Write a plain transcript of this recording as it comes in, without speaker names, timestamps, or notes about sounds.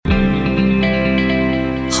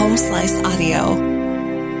Home Slice Audio.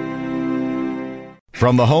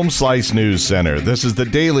 From the Home Slice News Center, this is the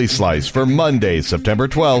Daily Slice for Monday, September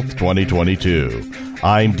 12th, 2022.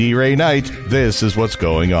 I'm D. Ray Knight. This is what's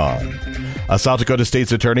going on. A South Dakota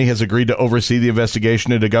state's attorney has agreed to oversee the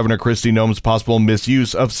investigation into Governor Kristi Noem's possible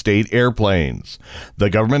misuse of state airplanes. The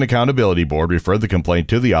Government Accountability Board referred the complaint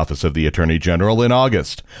to the Office of the Attorney General in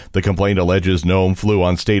August. The complaint alleges Noem flew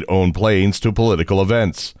on state-owned planes to political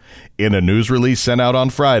events. In a news release sent out on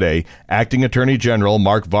Friday, Acting Attorney General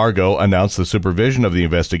Mark Vargo announced the supervision of the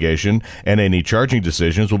investigation and any charging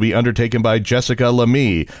decisions will be undertaken by Jessica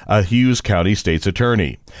Lamy, a Hughes County State's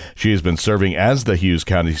Attorney. She has been serving as the Hughes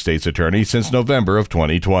County State's Attorney since November of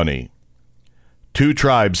 2020. 2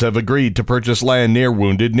 tribes have agreed to purchase land near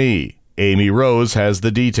Wounded Knee. Amy Rose has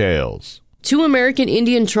the details. 2 American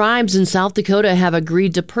Indian tribes in South Dakota have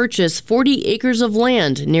agreed to purchase 40 acres of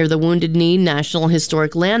land near the Wounded Knee National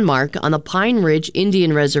Historic Landmark on the Pine Ridge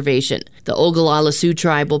Indian Reservation. The Ogallala Sioux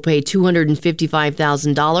tribe will pay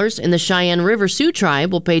 $255,000 and the Cheyenne River Sioux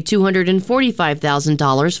tribe will pay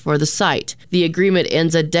 $245,000 for the site. The agreement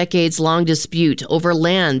ends a decades-long dispute over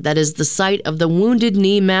land that is the site of the Wounded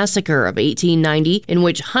Knee Massacre of 1890, in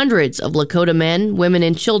which hundreds of Lakota men, women,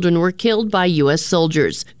 and children were killed by U.S.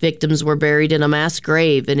 soldiers. Victims were buried in a mass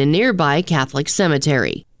grave in a nearby Catholic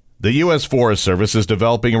cemetery. The U.S. Forest Service is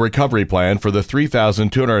developing a recovery plan for the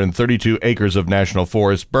 3,232 acres of national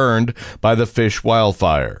forest burned by the Fish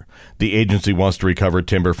wildfire. The agency wants to recover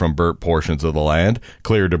timber from burnt portions of the land,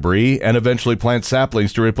 clear debris, and eventually plant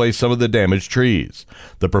saplings to replace some of the damaged trees.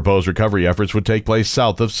 The proposed recovery efforts would take place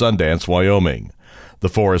south of Sundance, Wyoming. The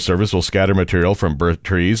Forest Service will scatter material from burnt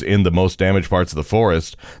trees in the most damaged parts of the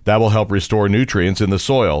forest. That will help restore nutrients in the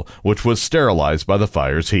soil, which was sterilized by the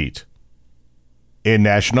fire's heat. In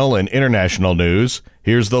national and international news,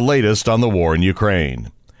 here's the latest on the war in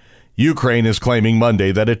Ukraine. Ukraine is claiming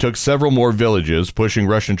Monday that it took several more villages, pushing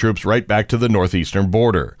Russian troops right back to the northeastern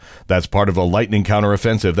border. That's part of a lightning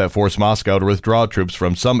counteroffensive that forced Moscow to withdraw troops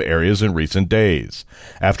from some areas in recent days.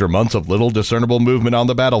 After months of little discernible movement on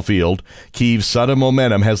the battlefield, Kyiv's sudden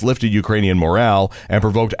momentum has lifted Ukrainian morale and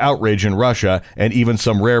provoked outrage in Russia and even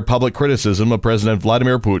some rare public criticism of President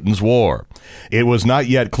Vladimir Putin's war. It was not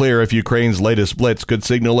yet clear if Ukraine's latest blitz could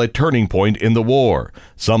signal a turning point in the war.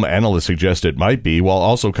 Some analysts suggest it might be, while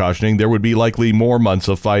also cautioning there would be likely more months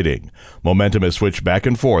of fighting. Momentum has switched back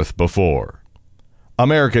and forth before.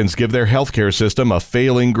 Americans give their healthcare system a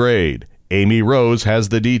failing grade. Amy Rose has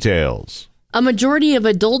the details. A majority of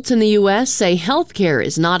adults in the U.S. say health care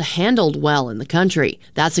is not handled well in the country.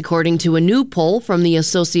 That's according to a new poll from the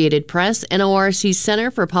Associated Press NORC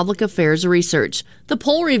Center for Public Affairs Research. The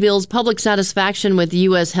poll reveals public satisfaction with the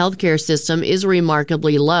U.S. healthcare system is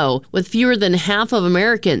remarkably low, with fewer than half of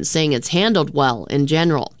Americans saying it's handled well in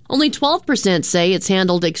general. Only 12% say it's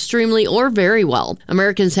handled extremely or very well.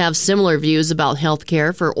 Americans have similar views about health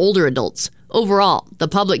care for older adults. Overall, the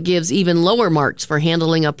public gives even lower marks for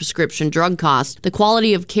handling of prescription drug costs, the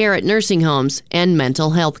quality of care at nursing homes, and mental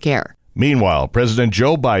health care. Meanwhile, President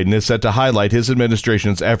Joe Biden is set to highlight his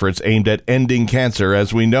administration's efforts aimed at ending cancer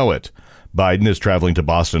as we know it. Biden is traveling to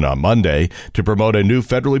Boston on Monday to promote a new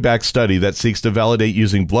federally backed study that seeks to validate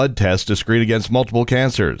using blood tests to screen against multiple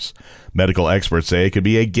cancers. Medical experts say it could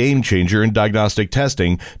be a game changer in diagnostic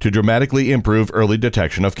testing to dramatically improve early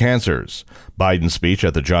detection of cancers. Biden's speech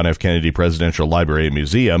at the John F. Kennedy Presidential Library and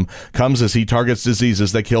Museum comes as he targets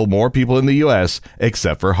diseases that kill more people in the U.S.,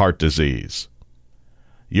 except for heart disease.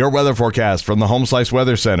 Your weather forecast from the Home Slice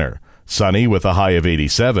Weather Center. Sunny with a high of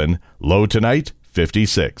 87, low tonight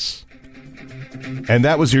 56. And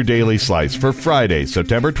that was your Daily Slice for Friday,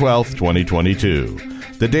 September 12th, 2022.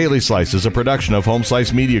 The Daily Slice is a production of Home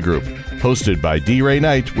Slice Media Group, hosted by D. Ray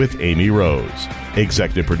Knight with Amy Rose.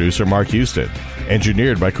 Executive producer Mark Houston.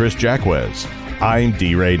 Engineered by Chris Jacquez. I'm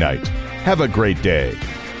D. Ray Knight. Have a great day.